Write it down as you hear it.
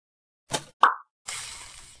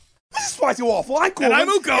Spicy Waffle. I'm Corwin. And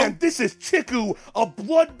I'm Uko. And this is Chicku, a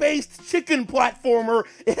blood-based chicken platformer.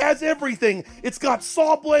 It has everything. It's got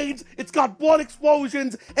saw blades, it's got blood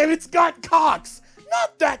explosions, and it's got cocks.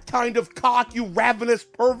 Not that kind of cock, you ravenous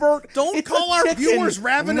pervert. Don't call our viewers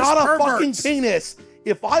ravenous perverts. Not a fucking penis.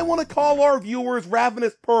 If I want to call our viewers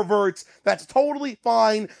ravenous perverts, that's totally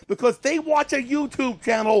fine, because they watch a YouTube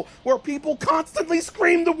channel where people constantly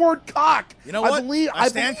scream the word cock. You know what? I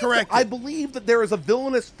stand corrected. I believe that there is a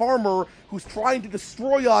villainous farmer who's trying to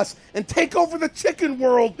destroy us and take over the chicken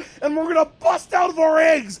world, and we're gonna bust out of our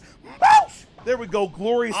eggs. Mouse! There we go,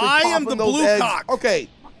 gloriously popping am the those blue eggs. cock. Okay,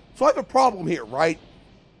 so I have a problem here, right?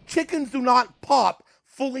 Chickens do not pop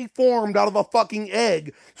fully formed out of a fucking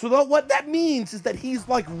egg. So what that means is that he's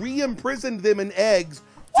like re-imprisoned them in eggs.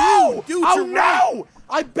 Dude, oh you're no! right.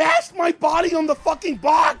 I bashed my body on the fucking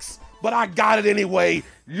box, but I got it anyway.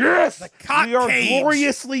 Yes! The cock we are cage.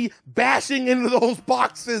 gloriously bashing into those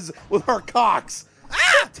boxes with our cocks.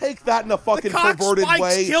 Take that in a fucking perverted spikes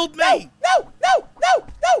way. Killed me. No!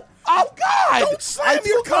 Oh God! Don't slam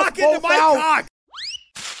your cock into my cock.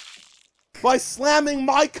 By slamming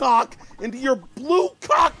my cock into your blue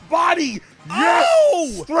cock body. Yes!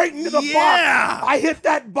 Oh! Straight into the box. I hit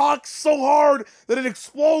that box so hard that it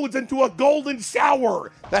explodes into a golden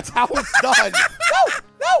shower. That's how it's done.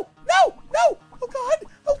 No!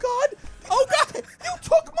 Oh God! You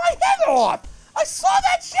took my head off. I saw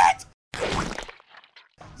that shit.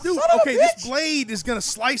 Dude, Son of a okay, bitch. this blade is gonna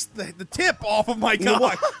slice the tip off of my know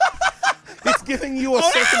cock. It's giving you a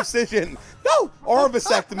circumcision. No! Or a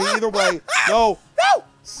vasectomy, either way. No!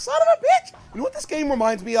 Son of a bitch! You know what this game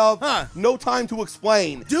reminds me of? Huh. No Time to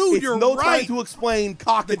Explain. Dude, it's you're No right. Time to Explain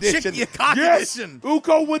Cock Edition. Cock Edition.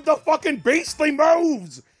 Uko with the fucking beastly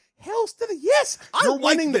moves! Hells to the yes! You're like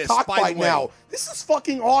winning this, the by cockfight the way. now. This is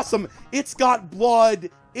fucking awesome. It's got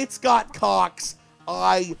blood. It's got cocks.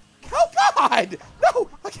 Oh God! No,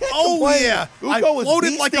 I can't complain. Yeah, Uko I is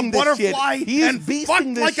floated like a beasting this shit. butterfly He is and beasting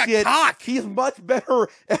fucked this like a shit. cock. He's much better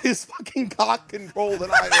at his fucking cock control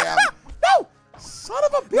than I am. No! Son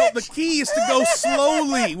of a bitch! No, the key is to go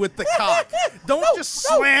slowly with the cock. Don't just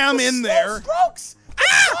slam in there. Strokes.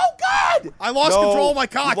 Oh God! I lost control of my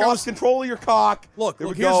cock. You lost control of your cock. Look, there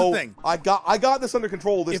we here's go. the thing. I got this under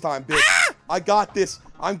control this time, bitch. I got this.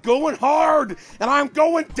 I'm going hard and I'm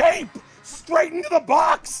going deep, straight into the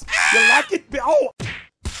box. You like it? Oh,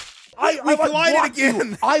 I collided blocked again.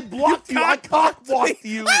 You. I blocked you. I cock blocked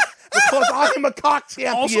you. Because I am a cock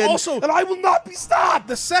champion, Also, and I will not be stopped.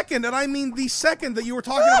 The second, and I mean the second that you were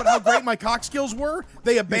talking about how great my cock skills were,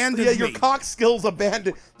 they abandoned me. Your cock skills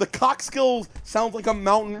abandoned. The cock skills sounds like a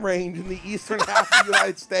mountain range in the eastern half of the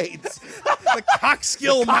United States. The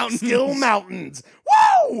Cockskill Mountains. Cockskill Mountains.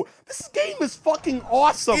 Whoa! This game is fucking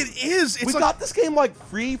awesome. It is. We got this game like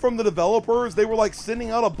free from the developers. They were like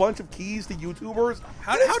sending out a bunch of keys to YouTubers.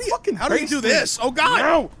 How do you do this? Oh God!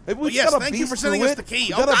 No. Maybe we yes, gotta thank you for beast sending through us it. the key.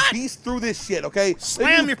 You Oh gotta God! beast through this shit, okay?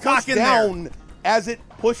 Slam your cock in down there as it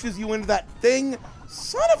pushes you into that thing.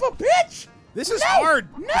 Son of a bitch! This is hard.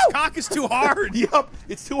 No. This cock is too hard. Yep,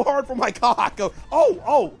 it's too hard for my cock.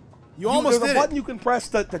 Oh. You almost There's did a button you can press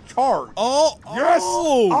to charge. Yes!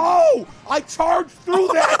 Oh! I charged through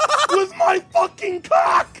that with my fucking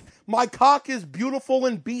cock! My cock is beautiful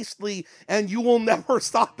and beastly, and you will never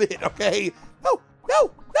stop it, okay? No!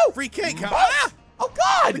 Free cake, huh? Ah! Oh,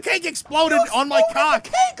 God! The cake exploded on my cock. The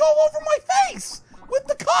cake all over my face! With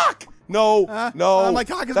the cock! No. My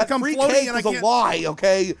cock has that become free floaty cake and I is can't... a lie,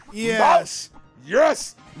 okay? Yes.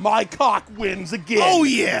 Yes! My cock wins again. Oh,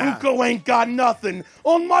 yeah. Uko ain't got nothing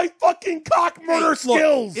on my fucking cock murder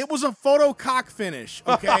skills. Look, it was a photo cock finish,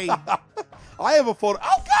 okay? I have a photo.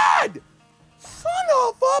 Oh, God! Son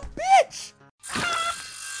of a bitch!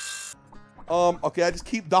 Okay, I just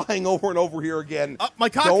keep dying over and over here again. My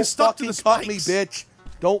cock is stuck to the spikes. Don't fucking cut me, bitch.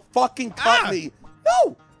 Don't fucking cut me.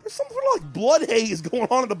 No! There's some sort of like blood haze going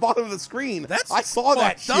on at the bottom of the screen. I saw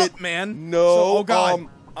that shit. Up, man. No. So, oh, God.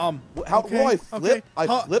 How do I flip? Okay. I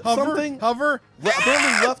flip hover, something? Hover.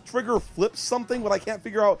 Apparently left trigger flips something, but I can't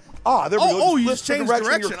figure out. There we go. Oh, you just just changed the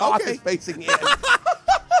direction. Your cock Okay. is facing in.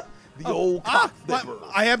 The old cock flipper.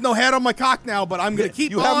 I have no head on my cock now, but I'm going to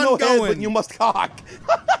keep you on have no going. head, but you must cock.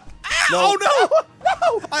 No. No!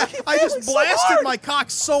 I just blasted my cock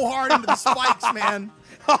so hard into the spikes, man.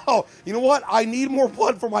 Oh, you know what? I need more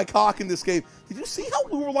blood for my cock in this game. Did you see how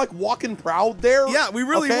we were like walking proud there? Yeah, we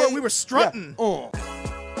really were. We were strutting. Yeah.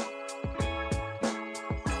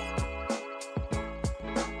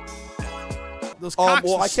 Those cocks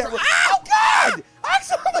well, I can't. Oh God! I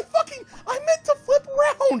accidentally I meant to flip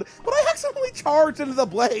around, but I accidentally charged into the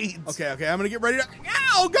blades. Okay. I'm gonna get ready to.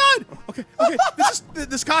 Oh God! Okay.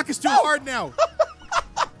 This cock is too hard now.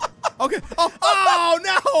 Okay. Oh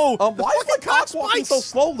no! Why is my cock walking so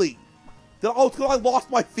slowly? Oh, it's because I lost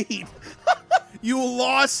my feet. You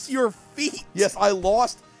lost your feet. Yes, I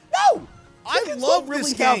lost. No! I love really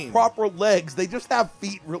this game. Have proper legs. They just have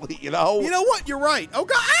feet, really, you know? You know what? You're right. Oh,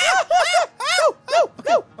 God.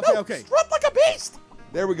 Okay. Strut like a beast.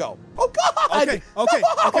 There we go. Oh, God. Okay.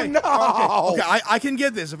 No. Okay, I can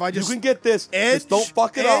get this if I just... You can get this. Just don't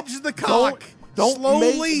fuck it up. Edge the cock. Don't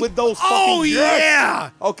slowly. mate with those fucking... Oh, yeah.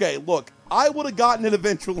 Okay, look. I would have gotten it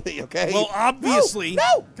eventually, okay? Well, obviously.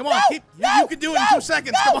 No. Come on, you can do it in 2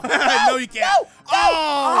 seconds. Come on. No, you can't.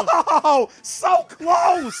 Oh, so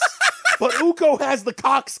close. But Uko has the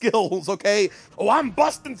cock skills, okay? Oh, I'm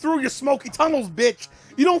busting through your smoky tunnels, bitch.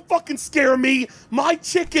 You don't fucking scare me. My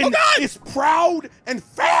chicken is proud and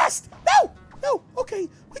fast. No, okay.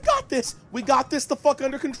 We got this. We got this the fuck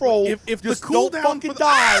under control. If just the cooldown don't fucking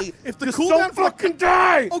die. If the just cooldown don't fucking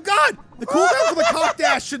die. Oh, God. The cooldown for the cock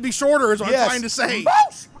dash should be shorter is what I'm trying to say.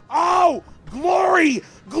 Mouse. Oh, glory.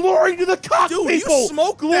 Glory to the cock people. You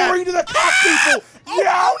smoked glory to the cock people.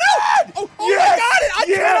 Oh, no! Oh, yes, I got it! I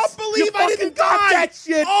cannot believe I didn't got die! That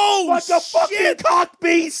shit! Oh, like a fucking cock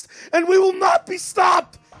beast, and we will not be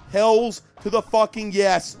stopped! Hells to the fucking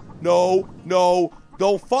yes. No.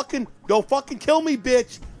 Don't fucking kill me,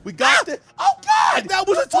 bitch. We got this. Oh, God! That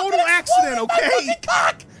was a total accident, okay? My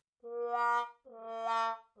cock!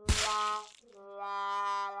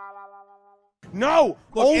 No!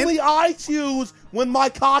 Look, only I choose when my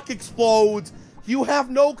cock explodes. You have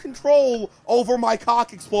no control over my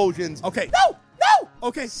cock explosions. Okay. No!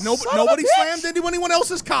 Okay, nobody slammed into anyone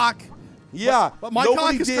else's cock. Yeah, but my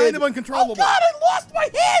cock is kind of uncontrollable. Oh, God, I lost my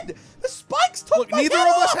head! The spikes took my head neither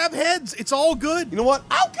of us off. have heads. It's all good. You know what?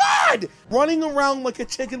 Oh, God! Running around like a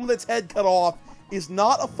chicken with its head cut off is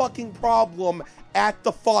not a fucking problem at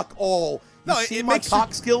the fuck all. You see my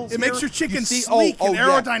cock skills It here? makes your chicken see, sleek and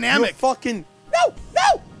aerodynamic. You're fucking... No!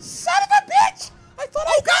 Son of a bitch! I thought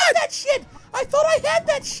I had that shit! I thought I had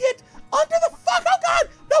that shit under the fuck... Oh, God!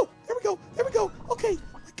 No! There we go. Okay,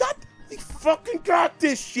 we fucking got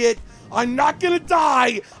this shit. I'm not gonna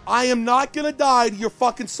die. I am not gonna die to your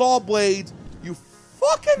fucking saw blades. You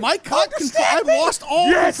fucking... My cock control... I lost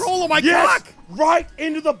all control of my cock! Right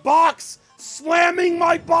into the box! Slamming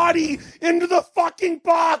my body into the fucking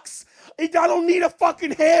box! I don't need a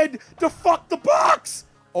fucking head to fuck the box!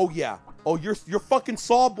 Oh, yeah. Oh, your fucking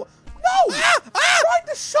saw blade... No! You tried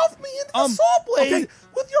to shove me into the saw blade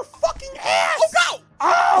with your fucking ass! Oh, no!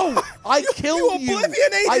 Oh! I killed you!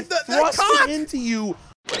 Oblivionated I thrust it into you!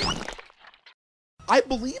 I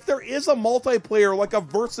believe there is a multiplayer, like a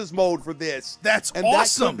versus mode for this. That's and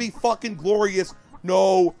awesome! And that could be fucking glorious.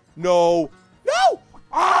 No! Oh!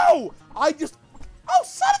 Oh,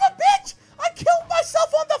 son of a bitch! I killed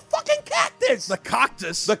myself on the fucking cactus! The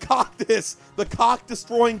cactus? The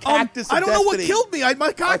cock-destroying cactus of I don't know what destiny. killed me.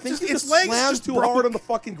 My cock I think just, you its legs slammed just too broke. hard on the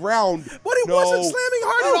fucking ground. But it wasn't slamming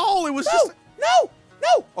hard at all. It was just... No!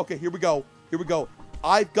 Okay, here we go.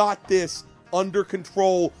 I've got this under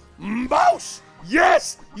control. Mouse!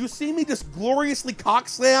 Yes! You see me just gloriously cock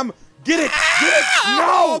slam? Get it!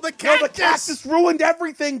 No! The cactus ruined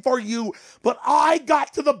everything for you. But I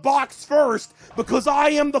got to the box first because I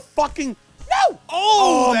am the fucking... No!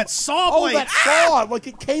 Oh, that saw blade! Oh, that saw! Like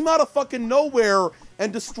it came out of fucking nowhere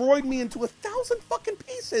and destroyed me into 1,000 fucking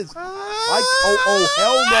pieces. Oh,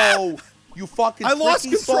 hell no! You fucking I lost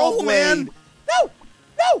control, saw blade. man. No!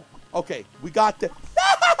 Okay, we got the...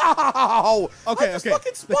 No! Okay.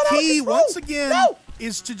 The key, once again,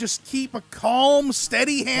 is to just keep a calm,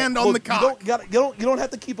 steady hand on the cock. You don't have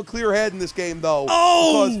to keep a clear head in this game, though.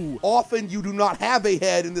 Oh! Because often you do not have a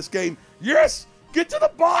head in this game. Yes! Get to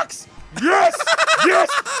the box! Yes!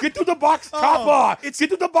 Get to the box, chopper! Get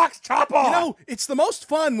to the box, chopper! You know, it's the most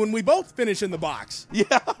fun when we both finish in the box. Yeah,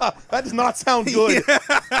 that does not sound good.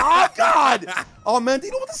 Oh, God! Oh, man, do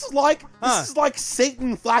you know what this is like? This is like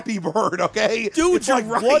Satan Flappy Bird, okay? Dude, it's like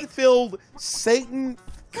blood-filled Satan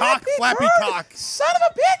Flappy cock. Son of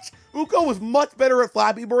a bitch! Uko is much better at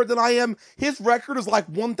Flappy Bird than I am. His record is like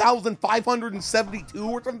 1,572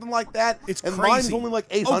 or something like that. It's and crazy. mine is only like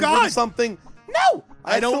 800 or something. No!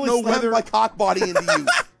 I don't know whether my cock body into you.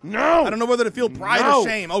 No! I don't know whether to feel pride or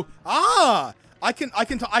shame. I can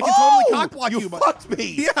totally cock block you. You fucked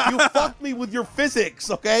me. Yeah. You fucked me with your physics,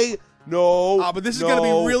 okay? No. But this is gonna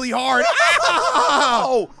be really hard.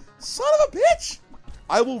 Oh, son of a bitch!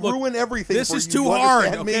 I will ruin everything. This for is you. too You hard,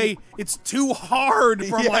 understand me? okay? It's too hard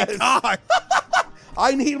for my cock.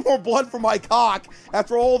 I need more blood for my cock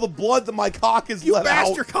after all the blood that my cock has let out. You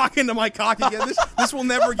bashed your cock into my cock again. This will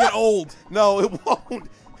never get old. No, it won't.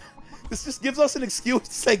 This just gives us an excuse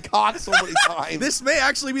to say cock so many times. This may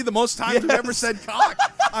actually be the most times we've ever said cock.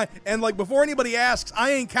 And like before anybody asks,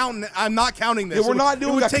 I ain't counting. I'm not counting this. Yeah, we're not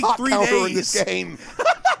doing a cock counter in this game.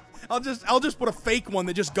 I'll just put a fake one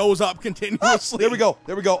that just goes up continuously. There we go.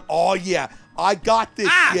 There we go. Oh yeah, I got this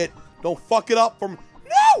shit. Don't fuck it up from.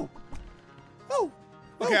 No. No.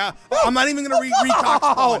 Okay, I'm not even gonna re-cock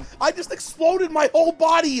spawn. I just exploded my whole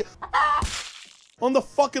body on the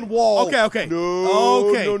fucking wall. Okay. No.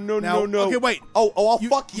 Okay. No. Okay, wait. I'll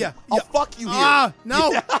fuck you. Yeah. I'll fuck you here.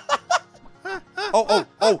 No.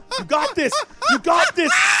 Oh, you got this. You got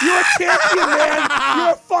this. You're a champion, man.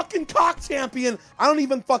 You're a fucking cock champion. I don't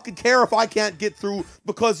even fucking care if I can't get through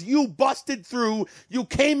because you busted through. You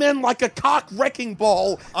came in like a cock wrecking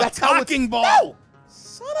ball. That's how it's... ball. No!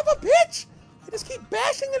 Son of a bitch. I just keep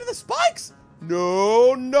bashing into the spikes.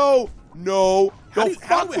 No. Don't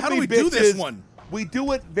fuck with me, how do we bitches. do this one? We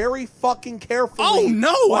do it very fucking carefully. Oh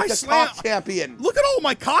no! Like a cock champion. Look at all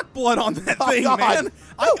my cock blood on that thing, man.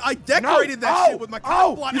 I decorated that shit with my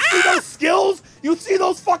cock blood. You see those skills? You see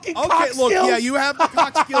those fucking cock skills? Yeah, you have the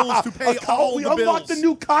cock skills to pay all the bills. We unlocked the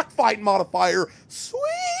new cockfight modifier.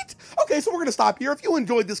 Sweet. Okay, so we're gonna stop here. If you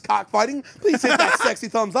enjoyed this cockfighting, please hit that sexy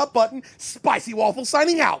thumbs up button. Spicy Waffle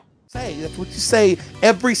signing out. That's what you say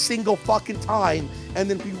every single fucking time, and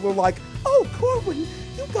then people are like, "Oh, Corwin,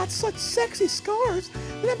 you got such sexy scars,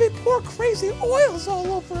 and then they pour crazy oils all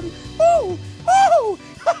over them." Oh.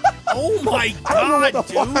 Oh my God, I don't know what the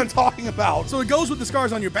fuck I'm talking about. So it goes with the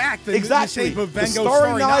scars on your back, the shape of Van Gogh's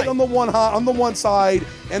Starry Night on the one side,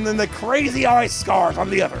 and then the crazy eye scars on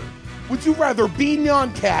the other. Would you rather be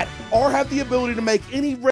Nyan Cat or have the ability to make any